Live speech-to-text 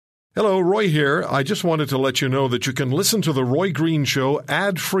Hello, Roy here. I just wanted to let you know that you can listen to The Roy Green Show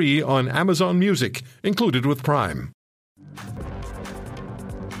ad-free on Amazon Music, included with Prime.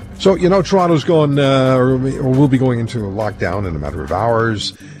 So, Toronto's going, or will be going into a lockdown in a matter of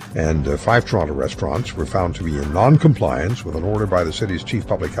hours, and 5 Toronto restaurants were found to be in non-compliance with an order by the city's chief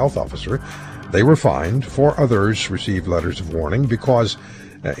public health officer. They were fined. 4 others received letters of warning because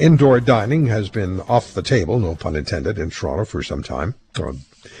indoor dining has been off the table, no pun intended, in Toronto for some time.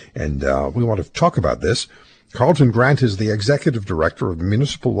 And we want to talk about this. Carlton Grant is the Executive Director of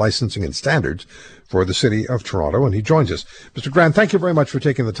Municipal Licensing and Standards for the City of Toronto, and he joins us. Mr. Grant, thank you very much for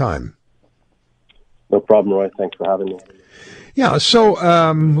taking the time. No problem, Roy. Thanks for having me. Yeah, so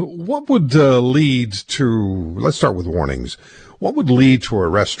what would lead to, let's start with warnings. What would lead to a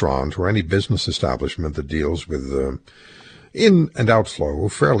restaurant or any business establishment that deals with in and outflow,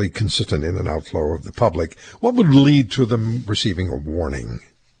 fairly consistent in and outflow of the public, what would lead to them receiving a warning?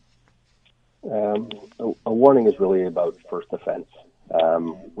 A warning is really about first offense,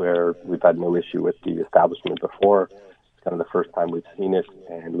 where we've had no issue with the establishment before. It's kind of the first time we've seen it,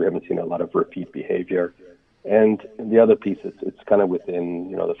 and we haven't seen a lot of repeat behavior. And the other piece is it's kind of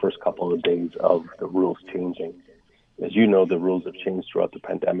within, the first couple of days of the rules changing. As you know, the rules have changed throughout the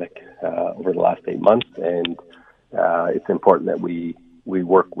pandemic over the last 8 months, and it's important that we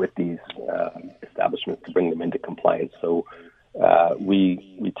work with these establishments to bring them into compliance. So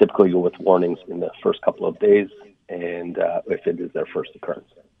we typically go with warnings in the first couple of days, and if it is their first occurrence.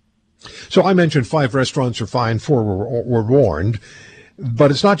 So I mentioned 5 restaurants are fined, 4 were warned,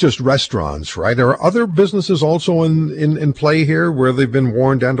 but it's not just restaurants, right? Are other businesses also in play here where they've been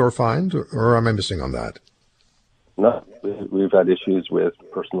warned and or fined, or am I missing on that? No, we've had issues with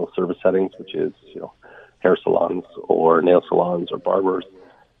personal service settings, which is, hair salons or nail salons or barbers,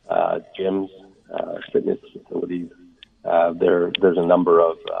 gyms, fitness facilities. There's a number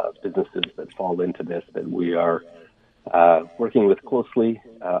of businesses that fall into this that we are working with closely,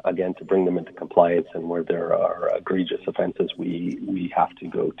 again, to bring them into compliance, and where there are egregious offenses, we have to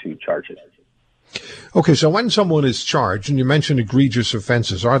go to charges. Okay, so when someone is charged, and you mentioned egregious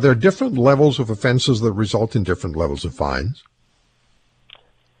offenses, are there different levels of offenses that result in different levels of fines?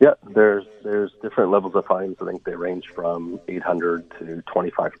 Yeah, there's different levels of fines. I think they range from $800 to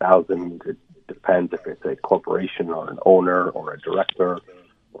 $25,000. It depends if it's a corporation or an owner or a director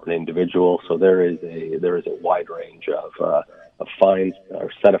or an individual. So there is a wide range of fines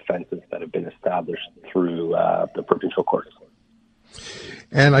or set offenses that have been established through the provincial courts.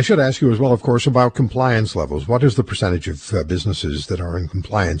 And I should ask you as well, of course, about compliance levels. What is the percentage of businesses that are in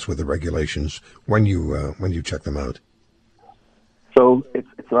compliance with the regulations when you check them out? So it's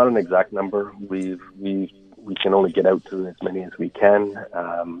not an exact number. We can only get out to as many as we can.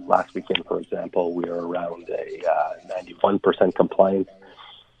 Last weekend, for example, we were around a 91% compliance.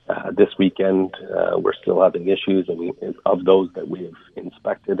 This weekend, we're still having issues, and of those that we have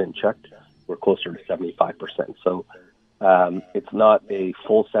inspected and checked, we're closer to 75%. So it's not a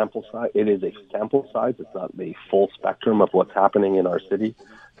full sample size. It is a sample size. It's not the full spectrum of what's happening in our city.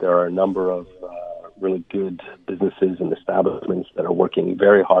 There are a number of really good businesses and establishments that are working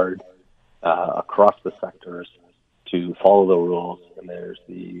very hard across the sectors to follow the rules, and there's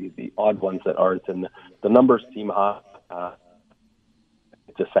the odd ones that aren't, and the numbers seem high.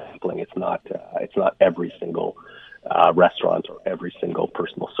 It's a sampling. It's not every single restaurant or every single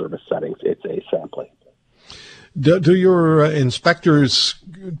personal service settings. It's a sampling. Do your inspectors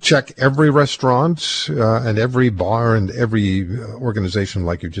check every restaurant and every bar and every organization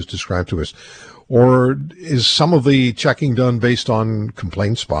like you just described to us? Or is some of the checking done based on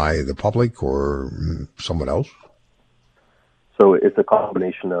complaints by the public or someone else? So it's a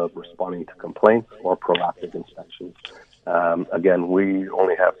combination of responding to complaints or proactive inspections. Again, we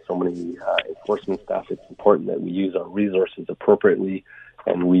only have so many enforcement staff. It's important that we use our resources appropriately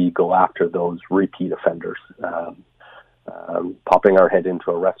and we go after those repeat offenders. Popping our head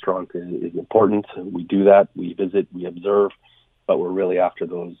into a restaurant is important. We do that. We visit, we observe, but we're really after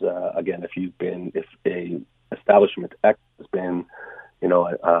those. Again, if a establishment X has been,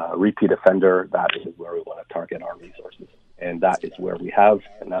 a repeat offender, that is where we want to target our resources, and that is where we have,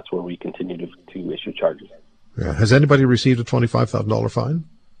 and that's where we continue to issue charges. Yeah. Has anybody received a $25,000 fine?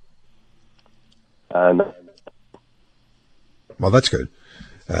 No. Well, that's good.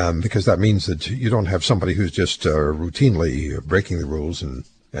 Because that means that you don't have somebody who's just routinely breaking the rules and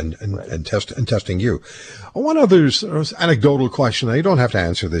testing you. One other anecdotal question. Now, you don't have to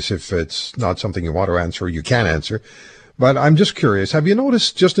answer this if it's not something you want to answer or you can answer, but I'm just curious. Have you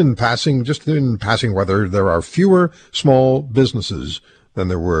noticed just in passing, whether there are fewer small businesses than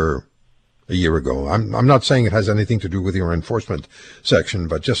there were a year ago? I'm not saying it has anything to do with your enforcement section,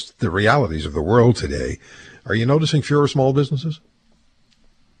 but just the realities of the world today. Are you noticing fewer small businesses?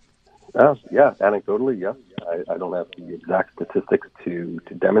 Yeah, anecdotally, yes. I don't have the exact statistics to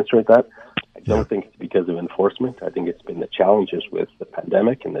demonstrate that. I don't think it's because of enforcement. I think it's been the challenges with the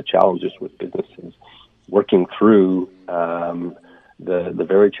pandemic and the challenges with businesses working through the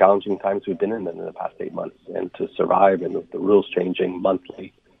very challenging times we've been in the past 8 months, and to survive, and the rules changing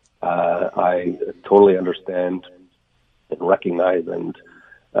monthly. I totally understand and recognize and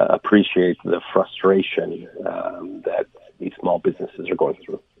appreciate the frustration that these small businesses are going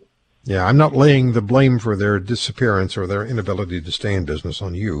through. Yeah, I'm not laying the blame for their disappearance or their inability to stay in business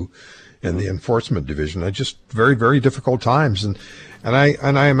on you and the enforcement division. It's just very, very difficult times. And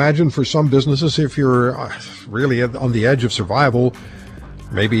I imagine for some businesses, if you're really on the edge of survival,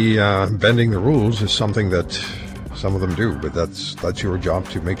 maybe bending the rules is something that some of them do, but that's your job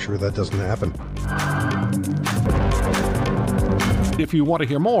to make sure that doesn't happen. If you want to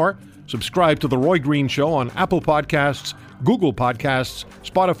hear more, subscribe to The Roy Green Show on Apple Podcasts, Google Podcasts,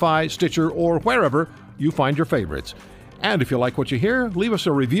 Spotify, Stitcher, or wherever you find your favorites. And if you like what you hear, leave us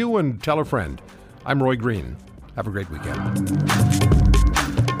a review and tell a friend. I'm Roy Green. Have a great weekend.